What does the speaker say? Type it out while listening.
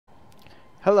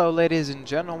Hello ladies and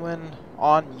gentlemen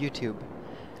on YouTube.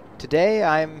 Today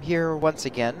I'm here once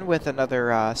again with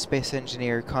another Space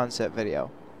Engineer concept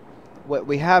video. What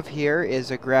we have here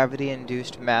is a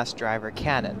gravity-induced mass driver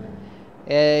cannon.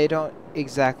 I don't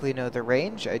exactly know the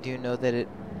range. I do know that it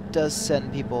does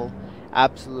send people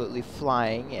absolutely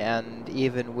flying, and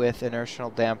even with inertial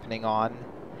dampening on,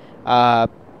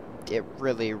 it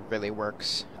really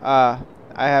works. I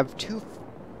have two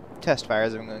test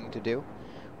fires I'm going to do.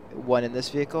 One in this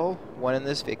vehicle, one in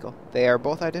this vehicle. They are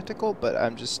both identical, but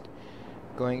I'm just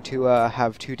going to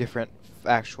have two different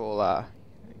actual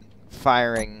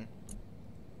firing.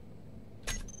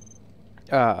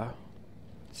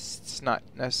 It's not.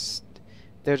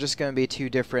 They're just going to be two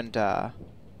different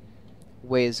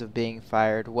ways of being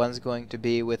fired. One's going to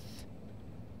be with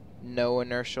no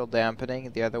inertial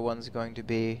dampening. The other one's going to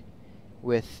be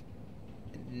with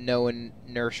no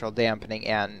inertial dampening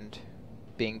and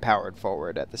being powered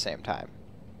forward at the same time.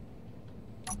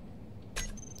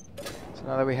 So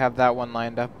now that we have that one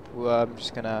lined up, I'm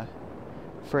just gonna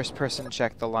first person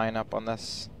check the lineup on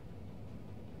this.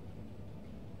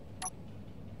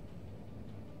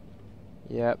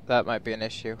 Yep, that might be an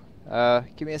issue.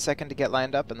 Give me a second to get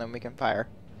lined up and then we can fire.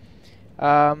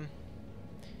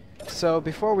 So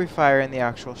before we fire in the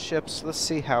actual ships, let's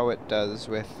see how it does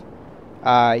with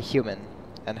human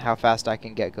and how fast I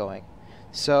can get going.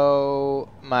 So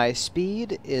my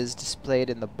speed is displayed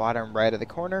in the bottom right of the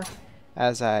corner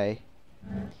as I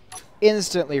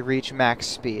instantly reach max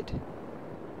speed.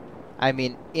 I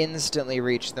mean instantly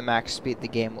reach the max speed the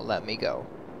game will let me go.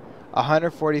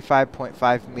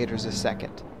 145.5 meters a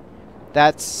second.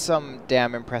 That's some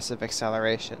damn impressive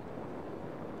acceleration.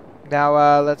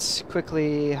 Now let's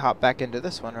quickly hop back into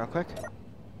this one real quick.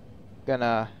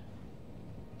 Gonna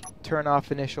turn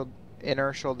off inertial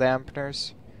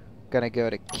dampeners. Gonna go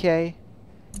to K.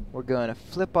 We're gonna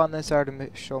flip on this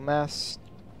artificial mass,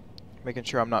 making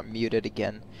sure I'm not muted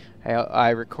again.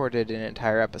 I recorded an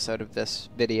entire episode of this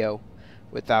video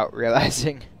without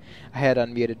realizing I had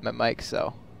unmuted my mic,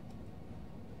 so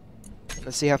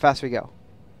let's see how fast we go.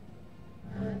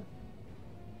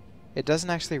 It doesn't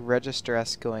actually register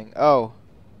us going. Oh,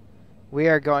 we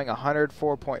are going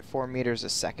 104.4 meters a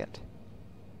second.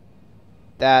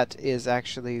 That is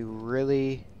actually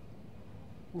really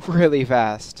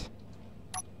fast.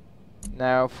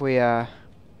 Now if we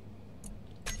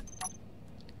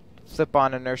flip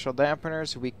on inertial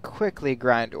dampeners, we quickly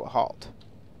grind to a halt.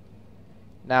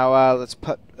 Now let's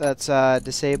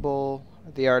disable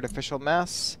the artificial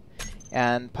mass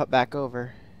and put back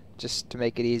over just to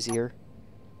make it easier.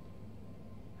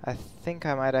 I think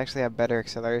I might actually have better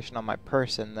acceleration on my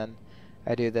person than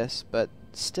I do this, but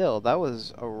still, that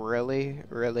was a really,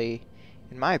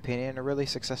 in my opinion, a really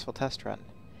successful test run.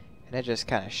 And it just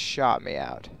kind of shot me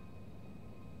out.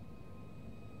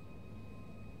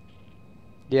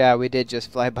 Yeah, we did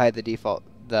just fly by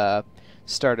the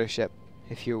starter ship,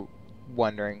 if you're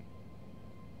wondering.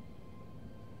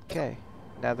 Okay,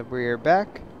 now that we're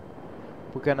back,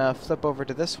 we're gonna flip over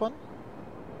to this one.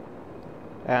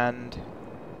 And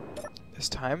this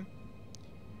time,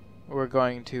 we're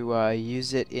going to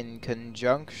use it in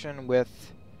conjunction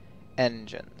with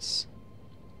engines.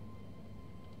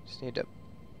 Just need to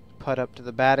put up to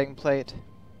the batting plate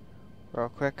real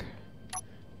quick.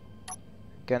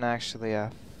 Gonna actually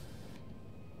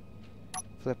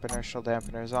flip inertial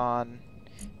dampeners on.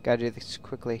 Gotta do this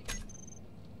quickly.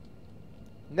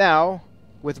 Now,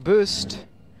 with boost,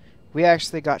 we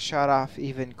actually got shot off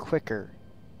even quicker.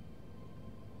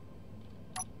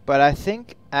 But I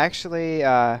think actually,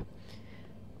 I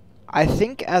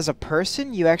think as a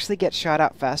person you actually get shot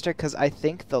out faster, because I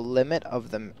think the limit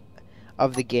of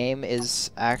the game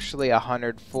is actually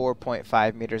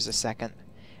 104.5 meters a second.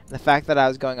 And the fact that I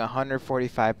was going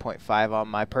 145.5 on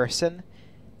my person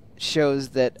shows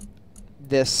that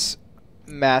this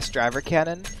mass driver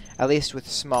cannon, at least with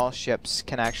small ships,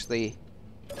 can actually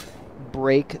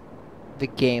break the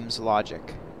game's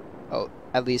logic. Oh,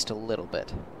 at least a little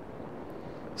bit.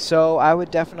 So I would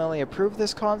definitely approve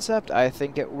this concept. I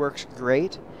think it works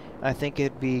great. I think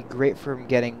it'd be great for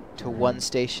getting to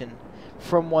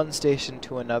from one station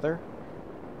to another.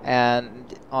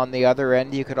 And on the other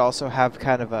end, you could also have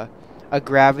kind of a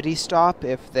gravity stop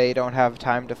if they don't have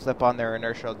time to flip on their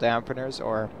inertial dampeners,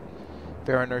 or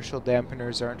their inertial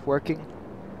dampeners aren't working.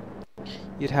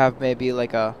 You'd have maybe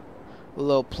like a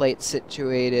little plate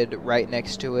situated right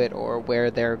next to it, or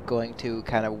where they're going to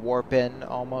kind of warp in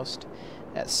almost,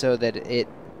 so that it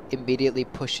immediately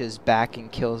pushes back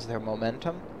and kills their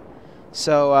momentum.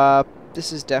 So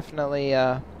this is definitely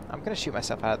I'm going to shoot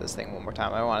myself out of this thing one more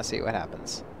time. I want to see what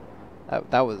happens.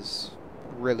 That was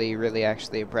really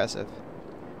actually impressive.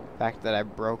 fact that I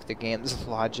broke the game's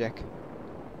logic.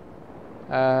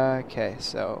 Okay,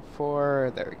 so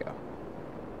there we go.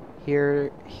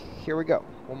 Here we go.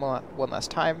 One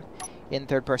last time in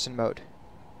third-person mode.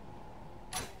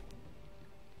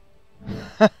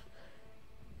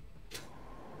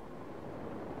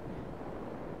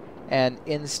 And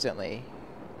instantly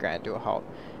grind to a halt.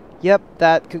 Yep,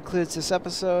 that concludes this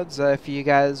episode. So if you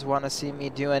guys want to see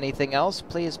me do anything else,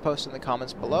 please post in the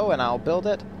comments below and I'll build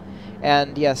it.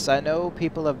 And yes, I know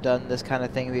people have done this kind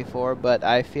of thing before, but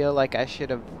I feel like I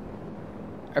feel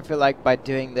like by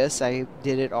doing this, I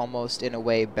did it almost in a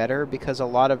way better, because a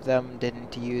lot of them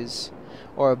didn't use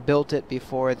or built it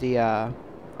before the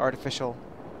artificial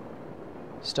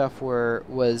stuff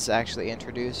was actually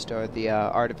introduced, or the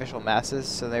artificial masses,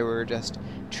 so they were just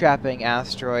trapping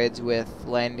asteroids with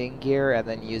landing gear and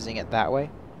then using it that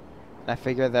way. And I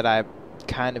figure that I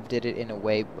kind of did it in a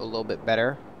way a little bit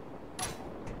better.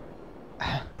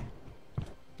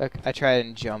 Look, I try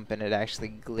and jump and it actually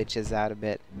glitches out a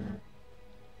bit.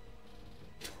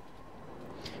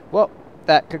 Well,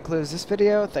 that concludes this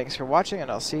video. Thanks for watching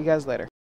and I'll see you guys later.